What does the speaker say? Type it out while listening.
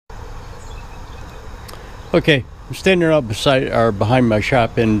Okay, I'm standing up beside or behind my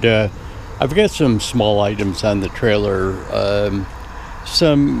shop, and I've got some small items on the trailer.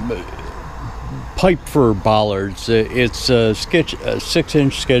 Some pipe for bollards. It's a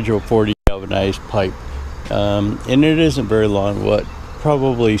 6-inch Schedule 40 galvanized pipe, and it isn't very long. What,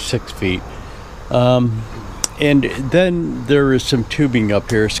 probably 6 feet. And then there is some tubing up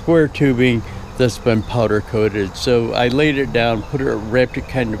here, square tubing that's been powder coated. So I laid it down, wrapped it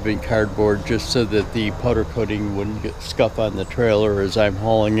kind of in cardboard just so that the powder coating wouldn't get scuff on the trailer as I'm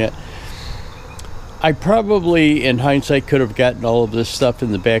hauling it. I probably, in hindsight, could have gotten all of this stuff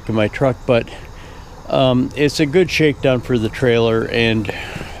in the back of my truck, but it's a good shakedown for the trailer, and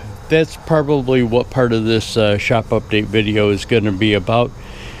that's probably what part of this shop update video is going to be about.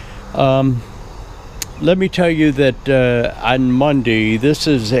 Let me tell you that on Monday,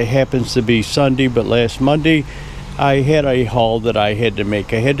 it happens to be Sunday, but last Monday I had a haul that I had to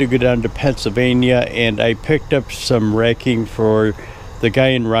make. I had to go down to Pennsylvania, and I picked up some racking for the guy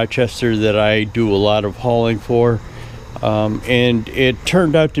in Rochester that I do a lot of hauling for. And it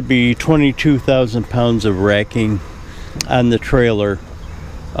turned out to be 22,000 pounds of racking on the trailer.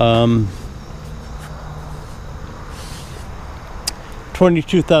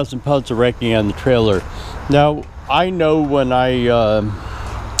 22,000 pounds of racking on the trailer. Now, I know when I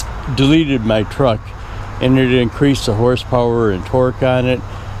deleted my truck and it increased the horsepower and torque on it,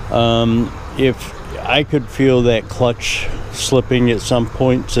 if I could feel that clutch slipping at some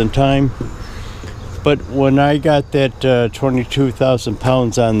points in time. But when I got that 22,000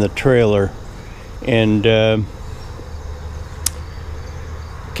 pounds on the trailer and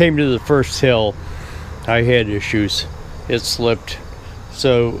came to the first hill, I had issues. It slipped.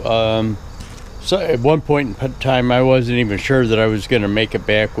 So at one point in time, I wasn't even sure that I was going to make it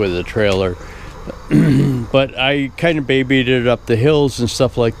back with the trailer. But I kind of babied it up the hills and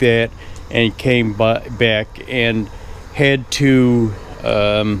stuff like that, and came back and had to,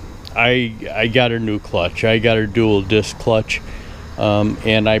 I got a new clutch. I got a dual disc clutch,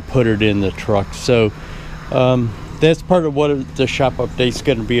 and I put it in the truck. So that's part of what the shop update's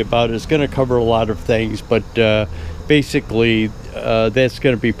going to be about. It's going to cover a lot of things, but basically that's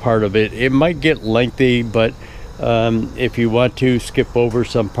going to be part of it. It might get lengthy, but if you want to skip over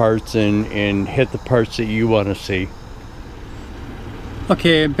some parts and hit the parts that you want to see.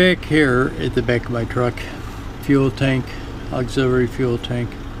 Okay, I'm back here at the back of my truck. Fuel tank, auxiliary fuel tank.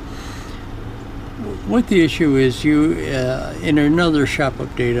 What the issue is, in another shop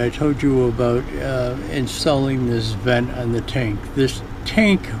update, I told you about installing this vent on the tank. This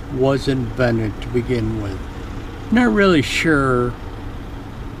tank wasn't vented to begin with. Not really sure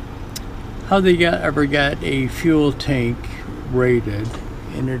how they ever got a fuel tank rated,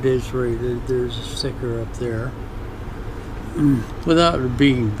 and it is rated. There's a sticker up there, without it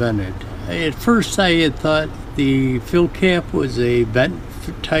being vented. At first I had thought the fill cap was a vent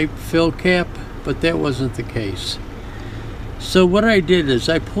type fill cap, but that wasn't the case. So what I did is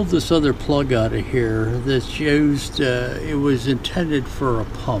I pulled this other plug out of here that's used, it was intended for a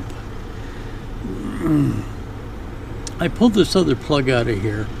pump. I pulled this other plug out of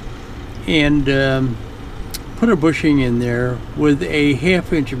here and put a bushing in there with a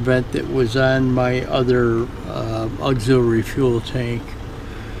 1/2-inch vent that was on my other auxiliary fuel tank.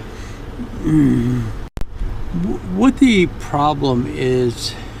 What the problem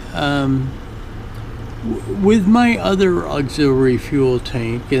is, with my other auxiliary fuel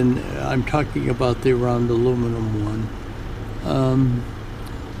tank, and I'm talking about the round aluminum one,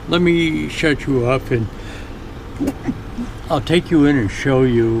 let me shut you up and I'll take you in and show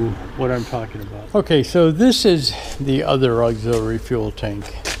you what I'm talking about. Okay, so this is the other auxiliary fuel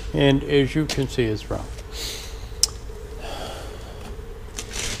tank, and as you can see, it's round.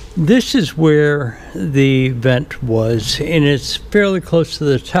 This is where the vent was, and it's fairly close to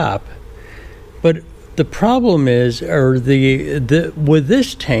the top. But the problem is, with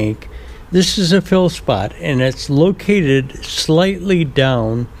this tank, this is a fill spot, and it's located slightly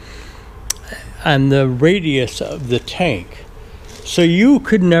down on the radius of the tank. So you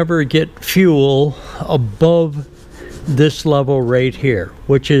could never get fuel above this level right here,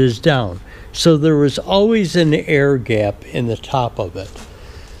 which is down. So there was always an air gap in the top of it.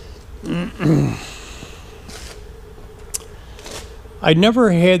 I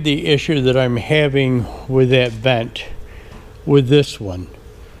never had the issue that I'm having with that vent with this one.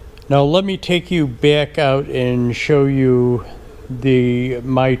 Now let me take you back out and show you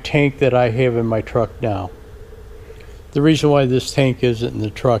my tank that I have in my truck now. The reason why this tank isn't in the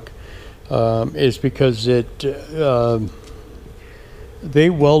truck is because they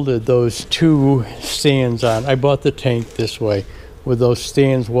welded those two stands on. I bought the tank this way. with those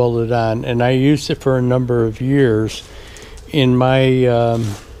stands welded on, and I used it for a number of years in my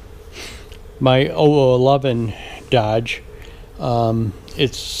my 0011 Dodge.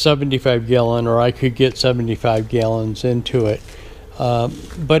 It's 75 gallon, or I could get 75 gallons into it.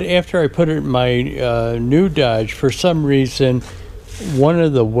 But after I put it in my new Dodge, for some reason, one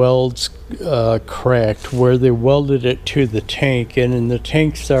of the welds cracked where they welded it to the tank, and then the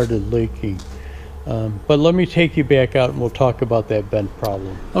tank started leaking. But let me take you back out and we'll talk about that vent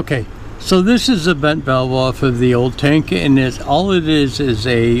problem. Okay, so this is a vent valve off of the old tank, and all it is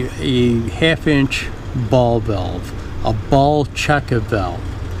a half-inch ball valve, a ball check valve.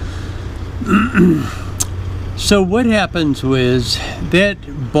 So what happens is that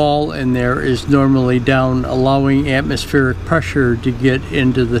ball in there is normally down, allowing atmospheric pressure to get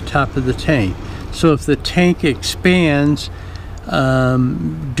into the top of the tank. So if the tank expands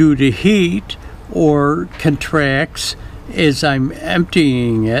due to heat or contracts as I'm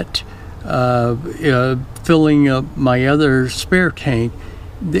emptying it, filling up my other spare tank,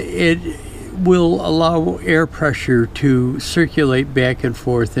 it will allow air pressure to circulate back and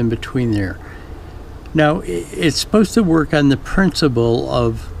forth in between there. Now, it's supposed to work on the principle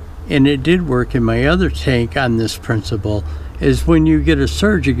of, and it did work in my other tank on this principle, is when you get a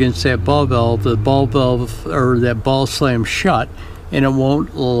surge against that ball valve, the ball valve, or that ball slams shut, and it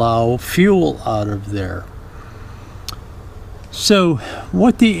won't allow fuel out of there. So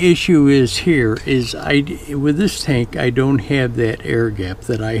what the issue is here is, with this tank, I don't have that air gap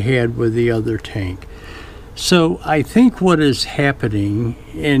that I had with the other tank. So I think what is happening,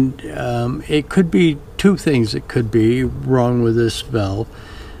 and it could be two things that could be wrong with this valve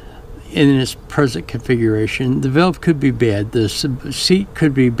in its present configuration. The valve could be bad. The seat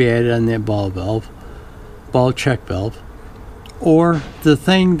could be bad on that ball valve, ball check valve. Or the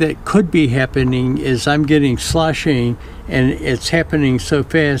thing that could be happening is I'm getting sloshing, and it's happening so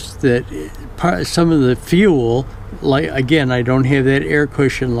fast that some of the fuel, like, again, I don't have that air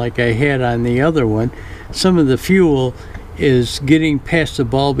cushion like I had on the other one. Some of the fuel is getting past the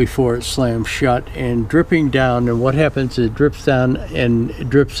ball before it slams shut and dripping down, and what happens is it drips down and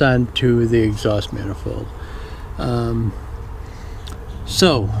drips onto the exhaust manifold.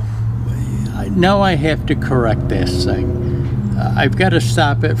 So now I have to correct this thing. I've got to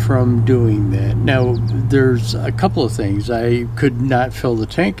stop it from doing that. Now, there's a couple of things. I could not fill the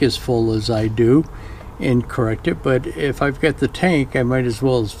tank as full as I do and correct it, but if I've got the tank, I might as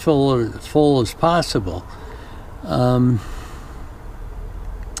well fill it as full as possible.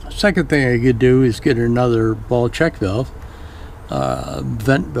 Second thing I could do is get another ball check valve,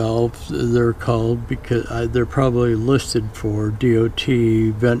 vent valve they're called, because they're probably listed for DOT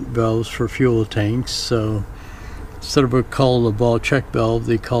vent valves for fuel tanks. So instead of calling it a ball check valve,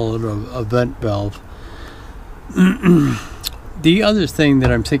 they call it a vent valve. The other thing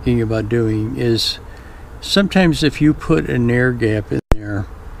that I'm thinking about doing is, sometimes if you put an air gap in there,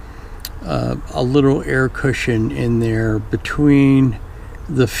 a little air cushion in there between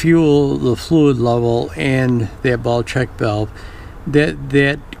the fluid level and that ball check valve,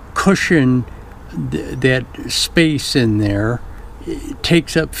 that cushion, that space in there,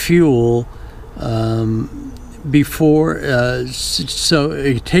 takes up fuel so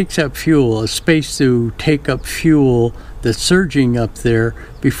it takes up fuel, a space to take up fuel that's surging up there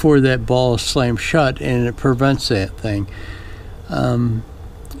before that ball slams shut, and it prevents that thing. And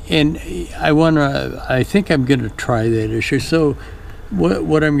I think I'm going to try that issue. So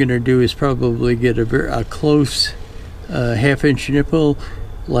what I'm going to do is probably get a close half-inch nipple,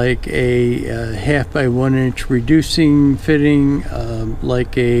 like a 1/2 by 1 inch reducing fitting,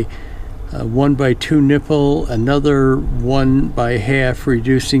 like a 1 by 2 nipple, another 1 by 1/2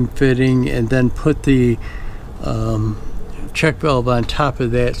 reducing fitting, and then put the check valve on top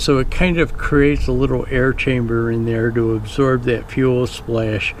of that, so it kind of creates a little air chamber in there to absorb that fuel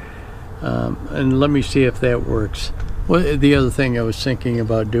splash. And let me see if that works. Well, the other thing I was thinking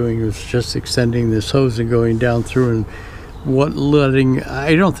about doing was just extending this hose and going down through and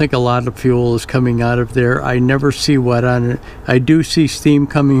I don't think a lot of fuel is coming out of there. I never see wet on it. I do see steam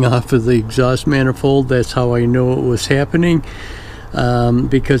coming off of the exhaust manifold. That's how I know it was happening,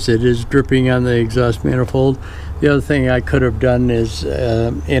 because it is dripping on the exhaust manifold. The other thing I could have done is,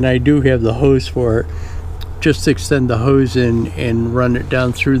 and I do have the hose for it, just extend the hose in and run it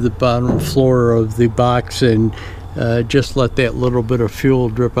down through the bottom floor of the box, and just let that little bit of fuel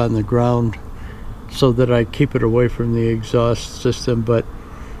drip on the ground, so that I keep it away from the exhaust system. But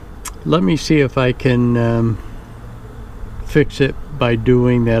let me see if I can fix it by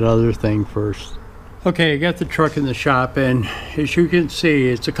doing that other thing first. Okay, I got the truck in the shop, and as you can see,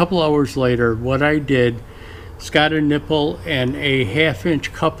 it's a couple hours later. What I did, It's got a nipple and a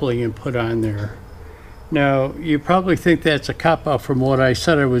 1/2-inch coupling and put on there. Now, you probably think that's a cop-out from what I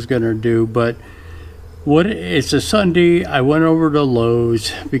said I was going to do, but it's a Sunday. I went over to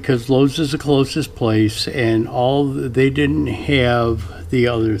Lowe's because Lowe's is the closest place, and they didn't have the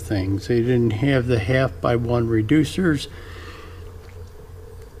other things. They didn't have the 1/2x1 reducers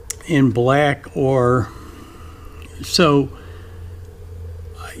in black, or so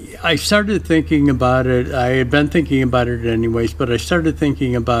I started thinking about it. I had been thinking about it anyways, but I started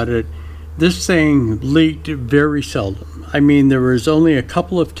thinking about it. This thing leaked very seldom. I mean, there was only a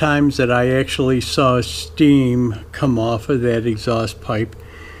couple of times that I actually saw steam come off of that exhaust pipe,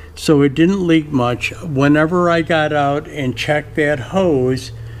 so it didn't leak much. Whenever I got out and checked that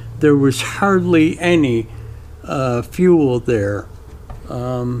hose, there was hardly any fuel there.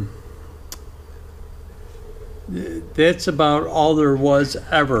 That's about all there was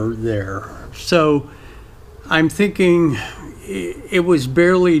ever there. So I'm thinking it was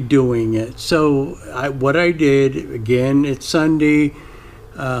barely doing it. So what I did, again, it's Sunday.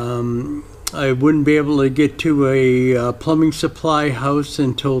 I wouldn't be able to get to a plumbing supply house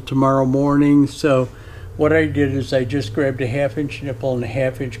until tomorrow morning. So what I did is I just grabbed a 1/2-inch nipple and a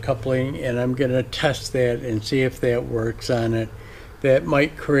 1/2-inch coupling, and I'm going to test that and see if that works on it. That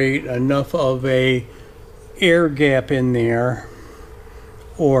might create enough of a air gap in there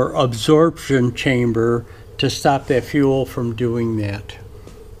or absorption chamber to stop that fuel from doing that.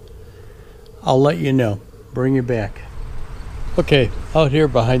 I'll let you know. Bring you back. Okay, out here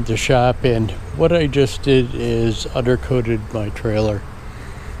behind the shop, and what I just did is undercoated my trailer.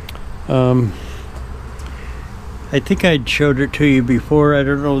 I think I'd showed it to you before. I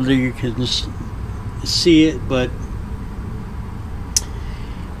don't know whether you can see it, but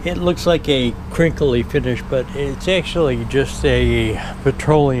it looks like a crinkly finish, but it's actually just a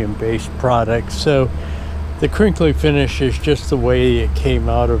petroleum-based product. So the crinkly finish is just the way it came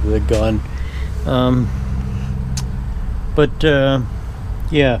out of the gun.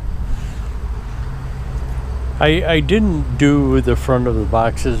 Yeah. I didn't do the front of the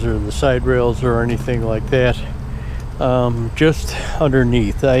boxes or the side rails or anything like that. Just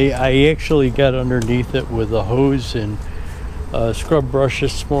underneath. I actually got underneath it with a hose and scrub brush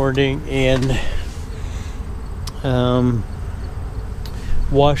this morning, and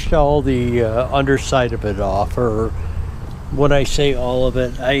washed all the underside of it off. Or when I say all of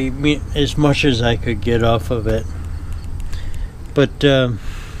it, I mean as much as I could get off of it. But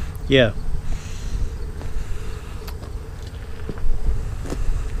yeah.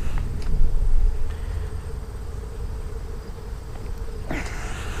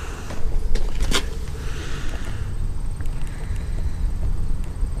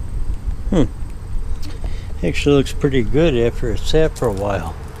 Actually looks pretty good after it sat for a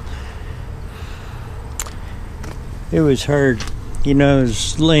while. It was hard. You know, I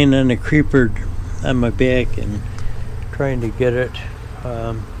was laying on a creeper on my back and trying to get it.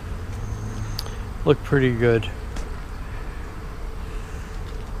 Looked pretty good.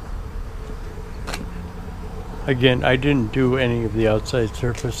 Again, I didn't do any of the outside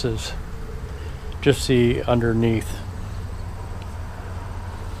surfaces, just the underneath.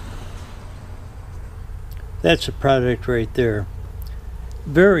 That's a product right there.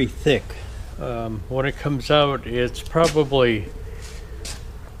 Very thick. When it comes out, it's probably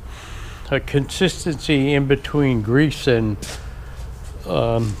a consistency in between grease and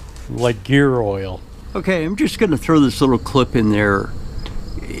like gear oil. Okay, I'm just going to throw this little clip in there.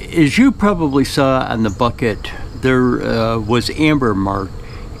 As you probably saw on the bucket, there was amber marked,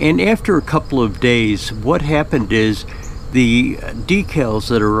 and after a couple of days, what happened is the decals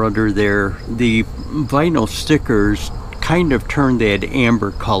that are under there, the vinyl stickers, kind of turned that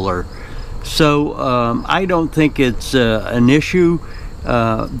amber color. So I don't think it's an issue.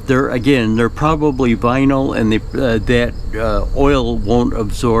 They're probably vinyl, and that oil won't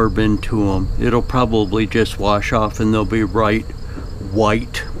absorb into them. It'll probably just wash off, and they'll be right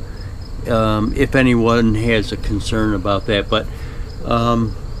white. If anyone has a concern about that, but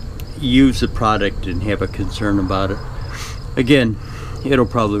use the product and have a concern about it. Again, it'll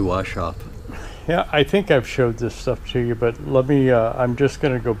probably wash off. Yeah, I think I've showed this stuff to you, but let me, I'm just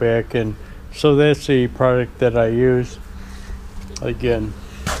going to go back, and so that's the product that I use. Again,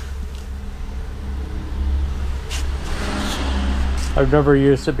 I've never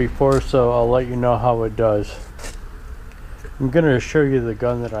used it before, so I'll let you know how it does. I'm going to show you the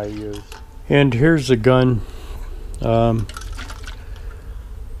gun that I use. And here's the gun.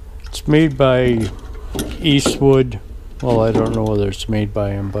 It's made by Eastwood. Well, I don't know whether it's made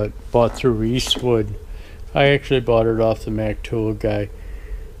by him, but bought through Eastwood. I actually bought it off the Mac Tool guy.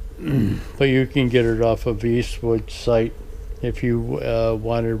 but you can get it off of Eastwood's site if you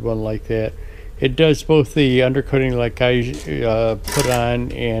wanted one like that. It does both the undercoating like I put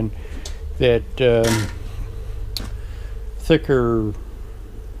on and that thicker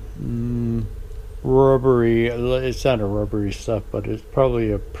rubbery, it's not a rubbery stuff, but it's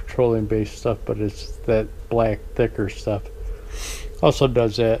probably a petroleum based stuff, but it's that black thicker stuff. Also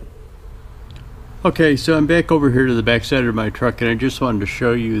does that. Okay, so I'm back over here to the back side of my truck, and I just wanted to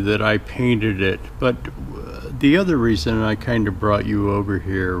show you that I painted it. But the other reason I kind of brought you over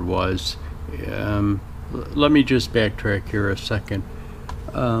here was, let me just backtrack here a second.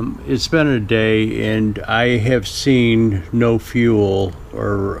 It's been a day, and I have seen no fuel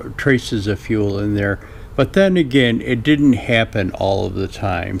or traces of fuel in there. But then again, it didn't happen all of the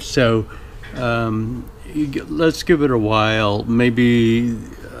time. So let's give it a while. Maybe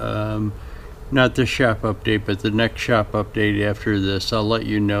not the shop update, but the next shop update after this. I'll let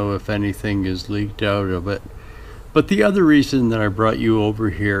you know if anything is leaked out of it. But the other reason that I brought you over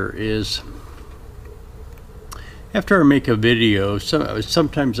here is, after I make a video,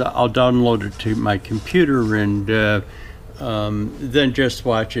 sometimes I'll download it to my computer and then just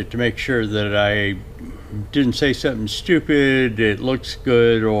watch it to make sure that I didn't say something stupid, it looks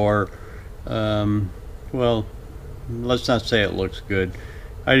good, or well, let's not say it looks good.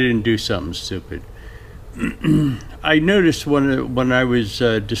 I didn't do something stupid. I noticed when I was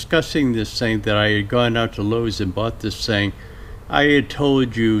discussing this thing that I had gone out to Lowe's and bought this thing, I had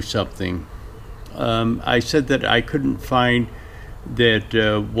told you something. I said that I couldn't find that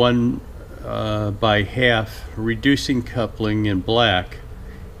 1 by half reducing coupling in black,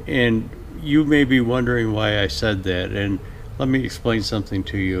 and you may be wondering why I said that, and let me explain something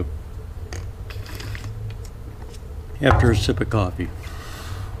to you after a sip of coffee.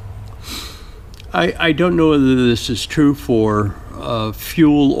 I don't know whether this is true for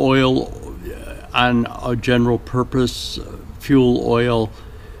fuel oil on a general purpose fuel oil,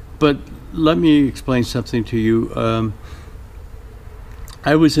 but let me explain something to you.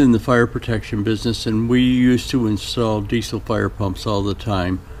 I was in the fire protection business, and we used to install diesel fire pumps all the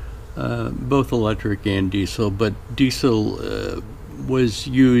time, both electric and diesel, but diesel was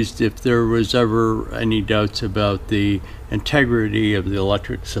used if there was ever any doubts about the integrity of the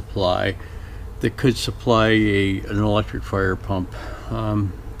electric supply that could supply an electric fire pump.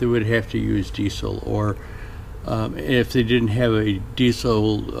 They would have to use diesel, or if they didn't have a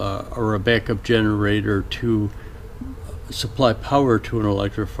diesel or a backup generator to supply power to an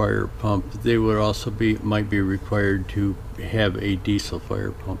electric fire pump, they would also might be required to have a diesel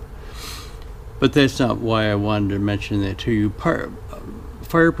fire pump. But that's not why I wanted to mention that to you.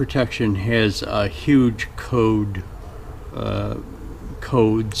 Fire protection has a huge codes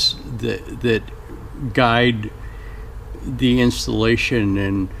that guide the installation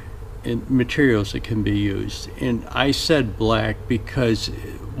and materials that can be used. And I said black because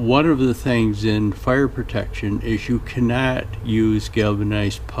one of the things in fire protection is you cannot use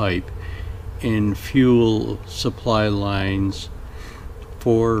galvanized pipe in fuel supply lines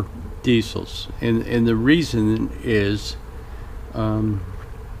for diesels, and the reason is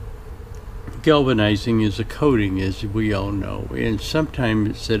galvanizing is a coating, as we all know, and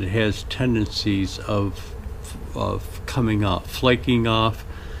sometimes it has tendencies of coming off, flaking off,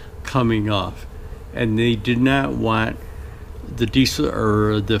 coming off, and they did not want the diesel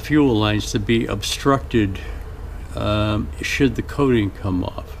or the fuel lines to be obstructed should the coating come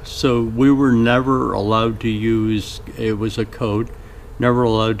off. So we were never allowed to use, it was a code, never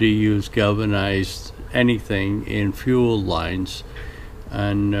allowed to use galvanized anything in fuel lines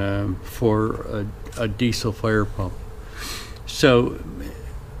and for a diesel fire pump. So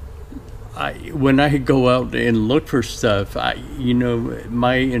when I go out and look for stuff,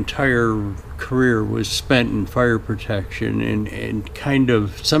 my entire career was spent in fire protection, and kind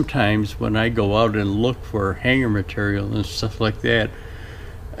of sometimes when I go out and look for hanger material and stuff like that,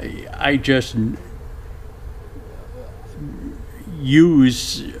 I just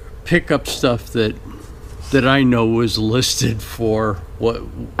pick up stuff that I know was listed for what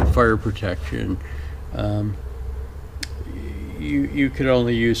fire protection. You could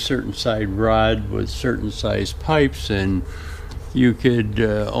only use certain side rod with certain size pipes, and you could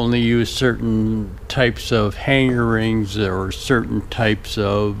only use certain types of hanger rings or certain types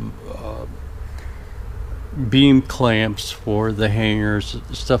of beam clamps for the hangers,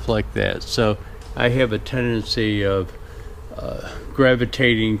 stuff like that. So I have a tendency of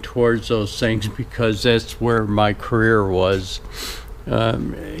gravitating towards those things because that's where my career was,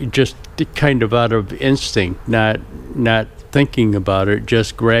 just kind of out of instinct, not thinking about it,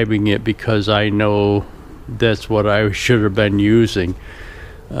 just grabbing it because I know that's what I should have been using.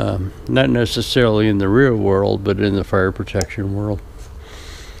 Not necessarily in the real world, but in the fire protection world.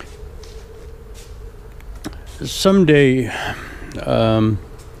 Someday,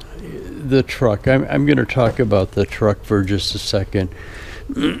 the truck, I'm going to talk about the truck for just a second.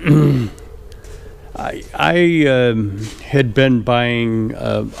 I had been buying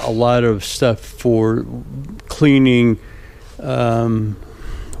a lot of stuff for cleaning,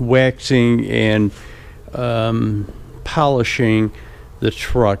 waxing, and polishing the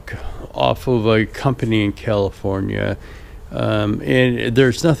truck off of a company in California. And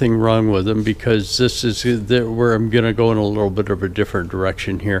there's nothing wrong with them, because this is where I'm going to go in a little bit of a different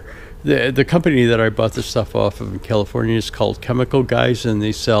direction here. The company that I bought the stuff off of in California is called Chemical Guys, and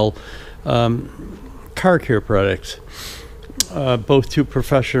they sell car care products, both to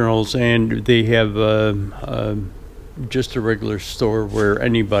professionals, and they have just a regular store where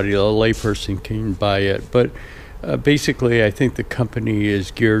anybody, a layperson, can buy it. But basically, I think the company is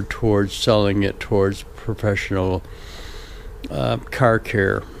geared towards selling it towards professional car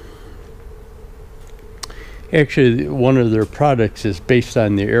care. Actually, one of their products is based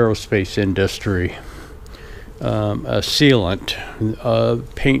on the aerospace industry. A sealant, a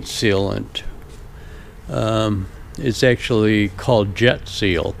paint sealant. It's actually called Jet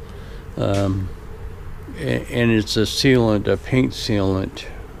Seal, and it's a sealant, a paint sealant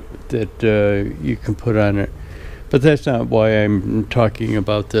that you can put on it. But that's not why I'm talking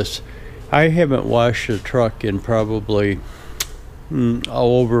about this. I haven't washed a truck in probably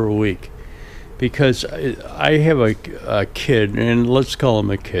over a week, because I have a kid, and let's call him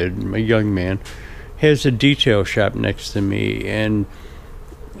a kid, a young man, has a detail shop next to me, and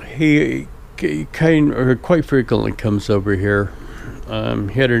he quite frequently comes over here.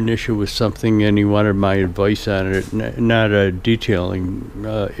 He had an issue with something, and he wanted my advice on it. Not a detailing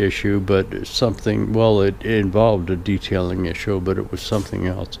issue, but something, well, it involved a detailing issue, but it was something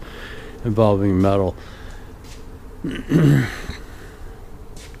else involving metal.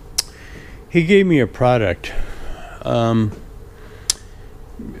 He gave me a product. One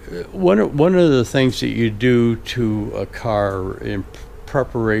of the things that you do to a car in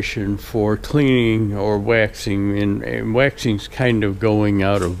preparation for cleaning or waxing, and waxing's kind of going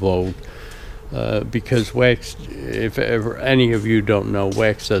out of vogue, because wax, if ever any of you don't know,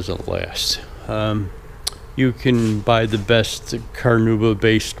 wax doesn't last. You can buy the best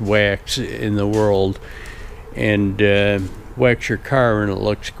carnauba-based wax in the world and wax your car, and it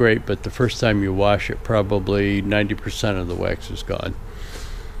looks great, but the first time you wash it, probably 90% of the wax is gone.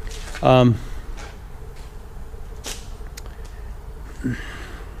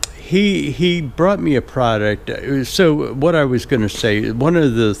 He brought me a product. So what I was going to say, one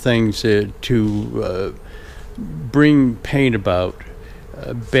of the things to bring paint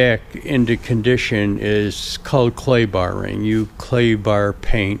back into condition is called clay barring. You clay bar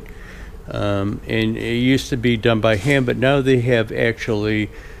paint, and it used to be done by hand, but now they have actually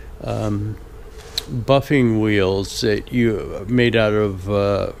buffing wheels that you made out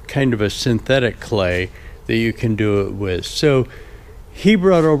of kind of a synthetic clay that you can do it with. So he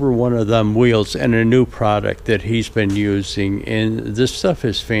brought over one of them wheels and a new product that he's been using, and this stuff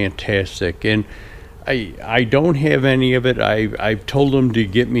is fantastic. And I don't have any of it. I've told him to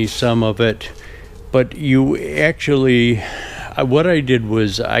get me some of it, but you actually, what I did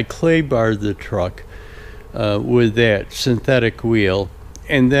was I clay barred the truck with that synthetic wheel,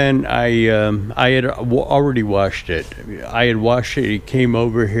 and then I had already washed it. I had washed it. He came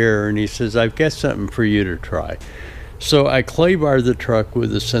over here and he says, "I've got something for you to try." So I clay barred the truck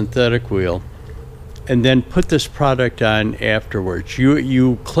with a synthetic wheel, and then put this product on afterwards.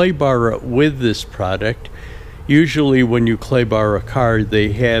 You clay bar it with this product. Usually when you clay bar a car,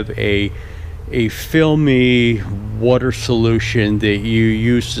 they have a filmy water solution that you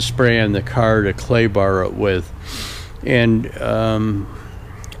use to spray on the car to clay bar it with. And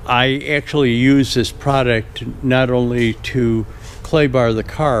I actually use this product not only to clay bar the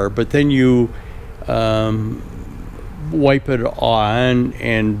car, but then you wipe it on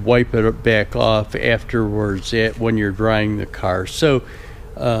and wipe it back off afterwards when you're drying the car. So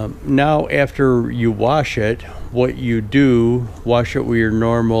now after you wash it, what you do, wash it with your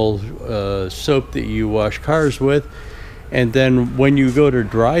normal soap that you wash cars with, and then when you go to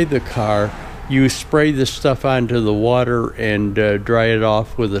dry the car, you spray this stuff onto the water and dry it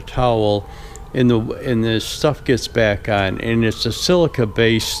off with a towel, and the stuff gets back on, and it's a silica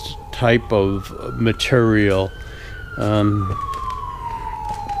based type of material.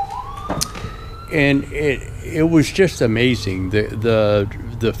 And it was just amazing.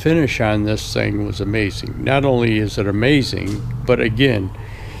 The finish on this thing was amazing. Not only is it amazing, but again,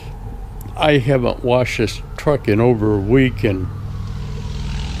 I haven't washed this truck in over a week, and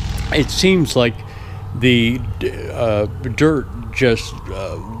it seems like the dirt just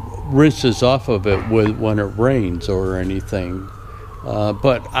rinses off of it when it rains or anything.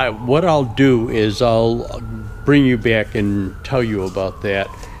 But what I'll do is I'll bring you back and tell you about that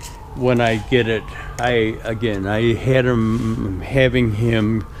when I get it. I had having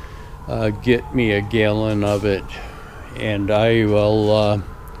him get me a gallon of it, and I will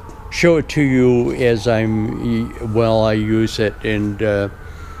show it to you as I use it, and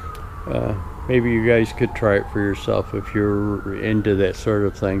maybe you guys could try it for yourself if you're into that sort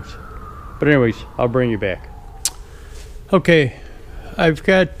of things. But anyways, I'll bring you back. Okay, I've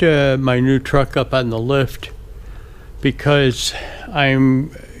got my new truck up on the lift because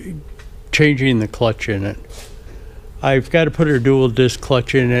I'm changing the clutch in it. I've got to put a dual disc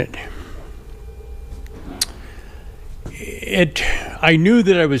clutch in it. I knew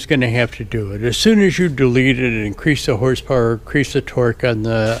that I was going to have to do it. As soon as you delete it and increase the horsepower, increase the torque on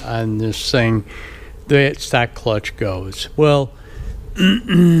this thing, that stock clutch goes. Well,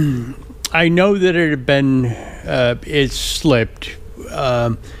 I know that it had been it slipped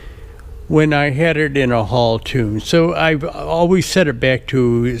when I had it in a Hall tune. So I've always set it back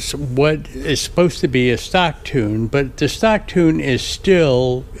to what is supposed to be a stock tune, but the stock tune is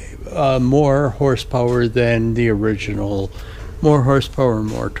still more horsepower than the original. More horsepower,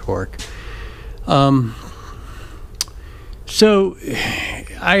 more torque. So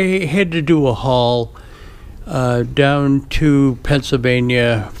I had to do a haul down to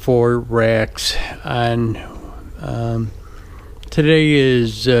Pennsylvania for racks on today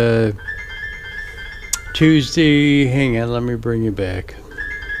is Tuesday. Hang on, let me bring you back.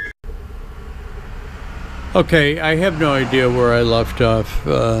 Okay, I have no idea where I left off.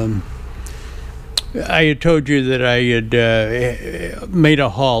 I had told you that I had made a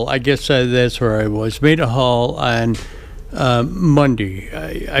haul. I guess that's where I was. Made a haul on Monday.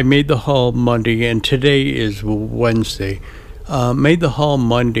 I made the haul Monday, and today is Wednesday. Made the haul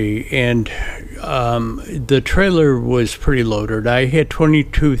Monday, and the trailer was pretty loaded. I had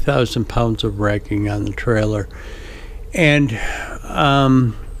 22,000 pounds of racking on the trailer, and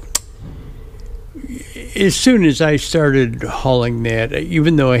as soon as I started hauling that,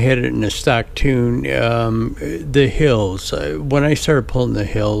 even though I had it in a stock tune, the hills, when I started pulling the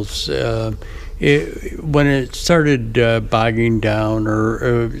hills, when it started bogging down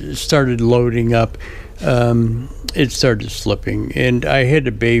or started loading up, it started slipping, and I had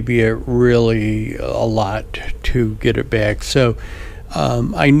to baby it really a lot to get it back. So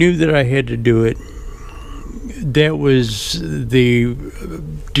I knew that I had to do it. That was the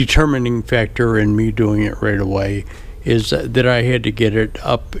determining factor in me doing it right away, is that I had to get it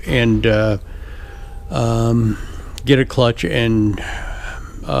up and get a clutch and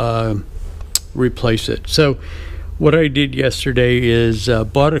replace it. So what I did yesterday is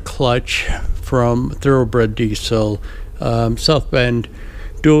bought a clutch from Thoroughbred Diesel, South Bend,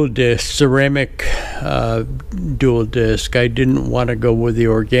 dual disc, ceramic dual disc. I didn't want to go with the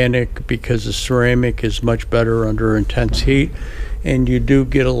organic because the ceramic is much better under intense heat, and you do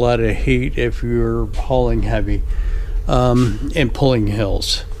get a lot of heat if you're hauling heavy and pulling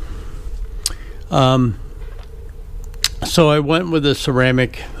hills. So I went with a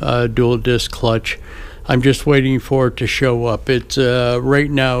ceramic dual disc clutch. I'm just waiting for it to show up. It's right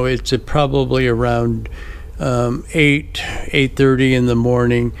now it's probably around 8:30 in the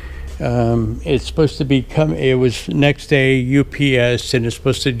morning. It's supposed to be it was next day UPS, and it's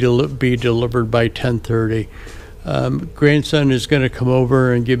supposed to be delivered by 10:30. Grandson is going to come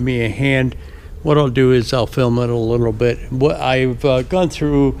over and give me a hand. What I'll do is I'll film it a little bit. What I've gone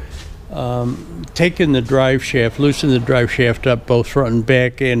through, taken the drive shaft, loosened the drive shaft up both front and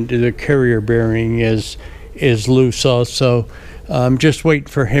back, and the carrier bearing is loose also. Just waiting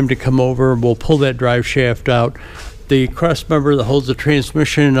for him to come over. We'll pull that drive shaft out. The cross member that holds the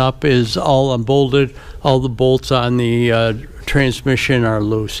transmission up is all unbolted. All the bolts on the transmission are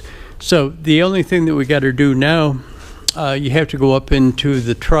loose. So the only thing that we got to do now, you have to go up into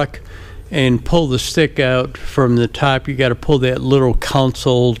the truck and pull the stick out from the top. You got to pull that little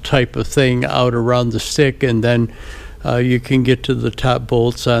console type of thing out around the stick, and then you can get to the top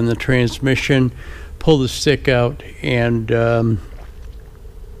bolts on the transmission. Pull the stick out, and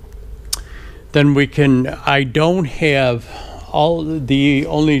then we can. I don't have the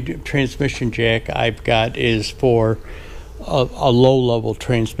only transmission jack I've got is for a low-level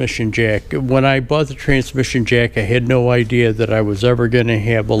transmission jack. When I bought the transmission jack, I had no idea that I was ever going to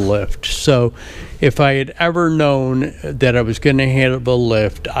have a lift. So if I had ever known that I was going to have a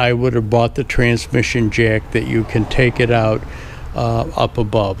lift, I would have bought the transmission jack that you can take it out up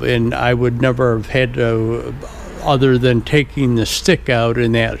above, and I would never have had to other than taking the stick out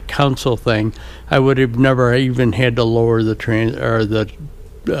in that console thing, I would have never even had to lower the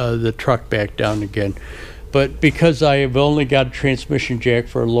the truck back down again. But because I have only got a transmission jack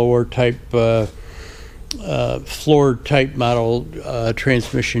for a lower type floor type model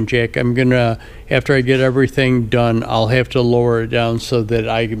transmission jack, I'm gonna, after I get everything done, I'll have to lower it down so that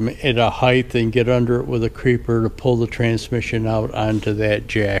I'm at a height and get under it with a creeper to pull the transmission out onto that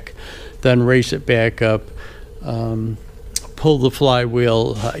jack, then raise it back up, pull the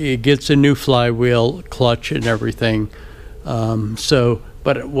flywheel. It gets a new flywheel, clutch and everything.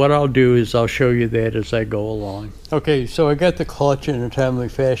 But what I'll do is I'll show you that as I go along. Okay, so I got the clutch in a timely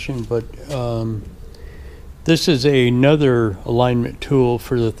fashion, but this is another alignment tool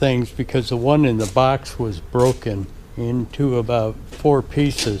for the things, because the one in the box was broken into about 4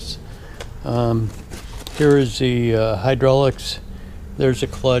 pieces. Here is the hydraulics. There's a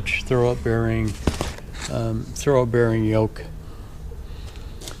clutch, throw-up bearing yoke.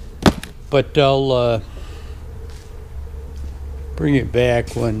 But I'll bring it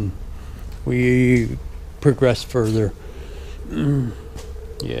back when we progress further.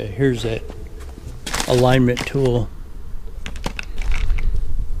 Yeah, here's that alignment tool.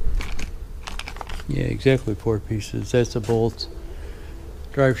 Yeah, exactly 4 pieces. That's the bolts.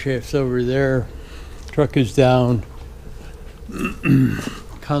 Drive shaft's over there. Truck is down.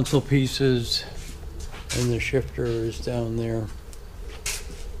 Console pieces, and the shifter is down there.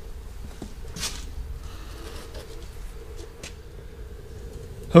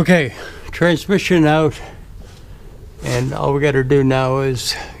 Okay, transmission out, and all we got to do now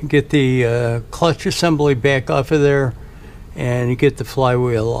is get the clutch assembly back off of there and get the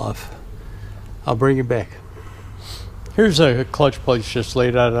flywheel off. I'll bring it back. Here's a clutch plate just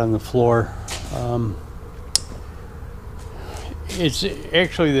laid out on the floor. It's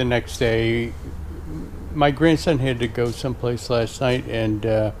actually the next day. My grandson had to go someplace last night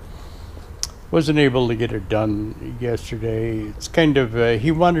and wasn't able to get it done yesterday. It's kind of,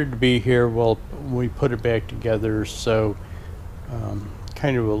 he wanted to be here while we put it back together, so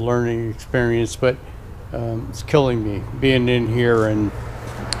kind of a learning experience, but it's killing me being in here and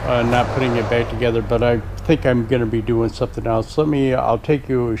not putting it back together. But I think I'm going to be doing something else. I'll take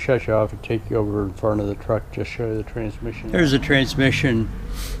you, shut you off and take you over in front of the truck, just show you the transmission. There's the transmission.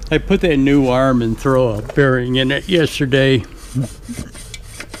 I put that new arm and throw-up bearing in it yesterday.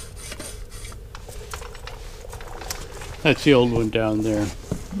 That's the old one down there.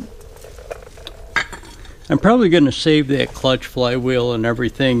 I'm probably going to save that clutch, flywheel, and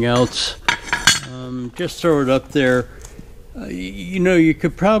everything else. Just throw it up there. You know, you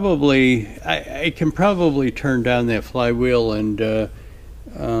could probably, I can probably turn down that flywheel, and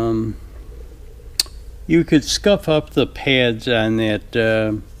you could scuff up the pads on that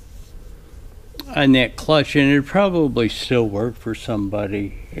clutch, and it'd probably still work for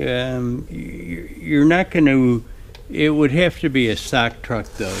somebody. You're not going to. It would have to be a stock truck,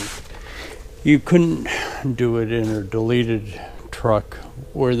 though. You couldn't do it in a deleted truck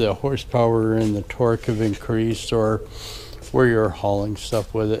where the horsepower and the torque have increased, or where you're hauling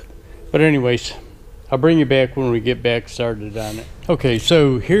stuff with it. But anyways, I'll bring you back when we get back started on it. Okay,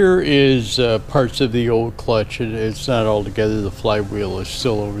 so here is parts of the old clutch. It's not all together. The flywheel is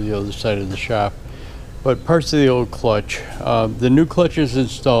still over the other side of the shop. But parts of the old clutch. The new clutch is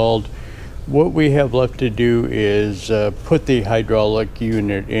installed. What we have left to do is put the hydraulic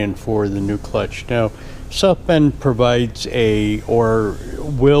unit in for the new clutch. Now, South Bend provides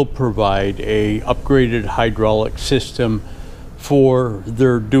will provide a upgraded hydraulic system for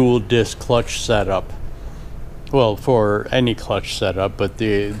their dual disc clutch setup. Well, for any clutch setup, but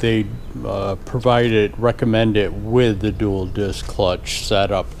they recommend it with the dual disc clutch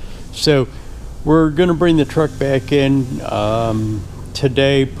setup. So we're going to bring the truck back in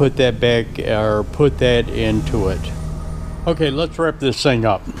today, put that into it. Okay, let's wrap this thing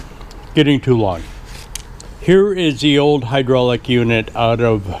up. Getting too long. Here is the old hydraulic unit out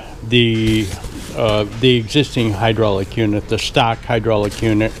of the existing hydraulic unit, the stock hydraulic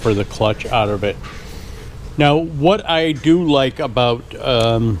unit for the clutch out of it. Now, what I do like about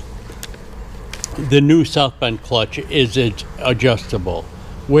the new South Bend clutch is it's adjustable,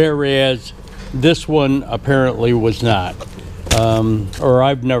 whereas this one apparently was not. Or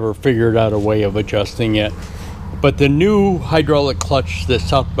I've never figured out a way of adjusting it. But the new hydraulic clutch that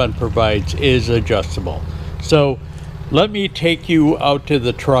South Bend provides is adjustable. So let me take you out to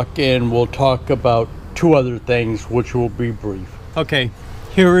the truck and we'll talk about 2 other things, which will be brief. Okay,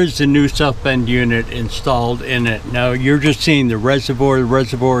 here is the new South Bend unit installed in it. Now you're just seeing the reservoir. The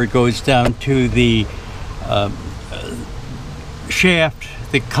reservoir goes down to the shaft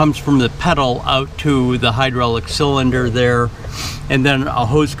that comes from the pedal out to the hydraulic cylinder there, and then a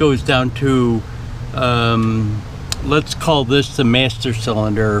hose goes down to let's call this the master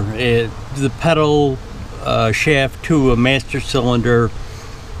cylinder. The pedal shaft to a master cylinder,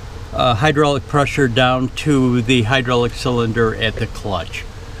 hydraulic pressure down to the hydraulic cylinder at the clutch.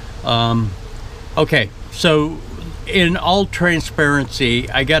 Okay, so in all transparency,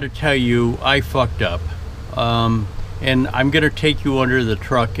 I gotta tell you, I fucked up. And I'm gonna take you under the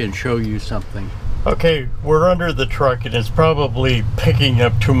truck and show you something. Okay, we're under the truck and it's probably picking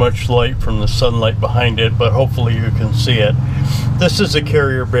up too much light from the sunlight behind it, but hopefully you can see it. This is a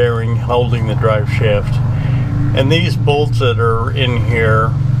carrier bearing holding the drive shaft. And these bolts that are in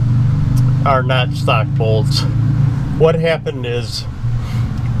here are not stock bolts. What happened is,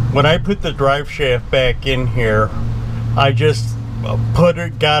 when I put the drive shaft back in here, I just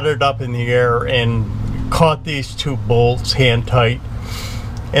got it up in the air and caught these two bolts hand tight,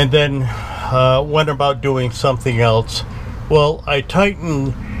 and then went about doing something else. Well, I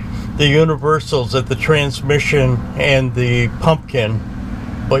tightened the universals at the transmission and the pumpkin,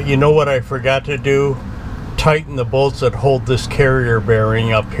 but you know what I forgot to do? Tighten the bolts that hold this carrier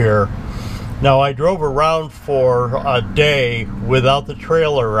bearing up here. Now, I drove around for a day without the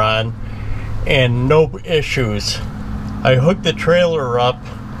trailer on and no issues. I hooked the trailer up,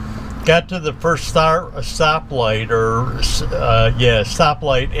 got to the first stoplight,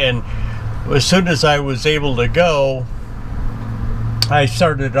 and as soon as I was able to go, I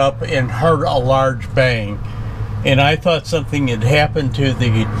started up and heard a large bang, and I thought something had happened to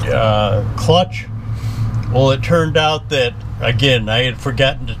the clutch. Well, it turned out that, again, I had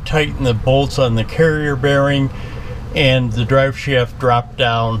forgotten to tighten the bolts on the carrier bearing, and the drive shaft dropped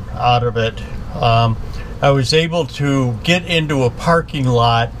down out of it. I was able to get into a parking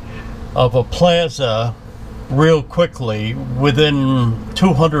lot of a plaza real quickly, within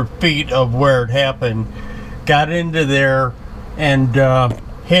 200 feet of where it happened. Got into there and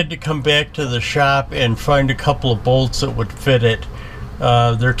had to come back to the shop and find a couple of bolts that would fit it.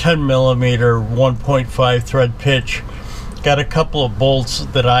 They're 10 millimeter 1.5 thread pitch. Got a couple of bolts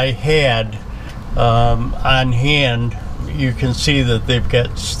that I had on hand. You can see that they've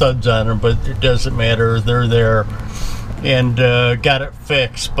got studs on them, but it doesn't matter, they're there. And got it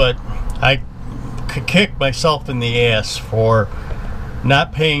fixed, but I could kick myself in the ass for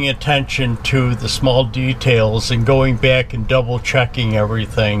not paying attention to the small details and going back and double checking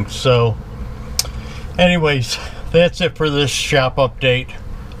everything. So anyways, that's it for this shop update.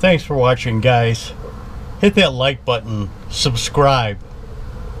 Thanks for watching, guys. Hit that like button, subscribe.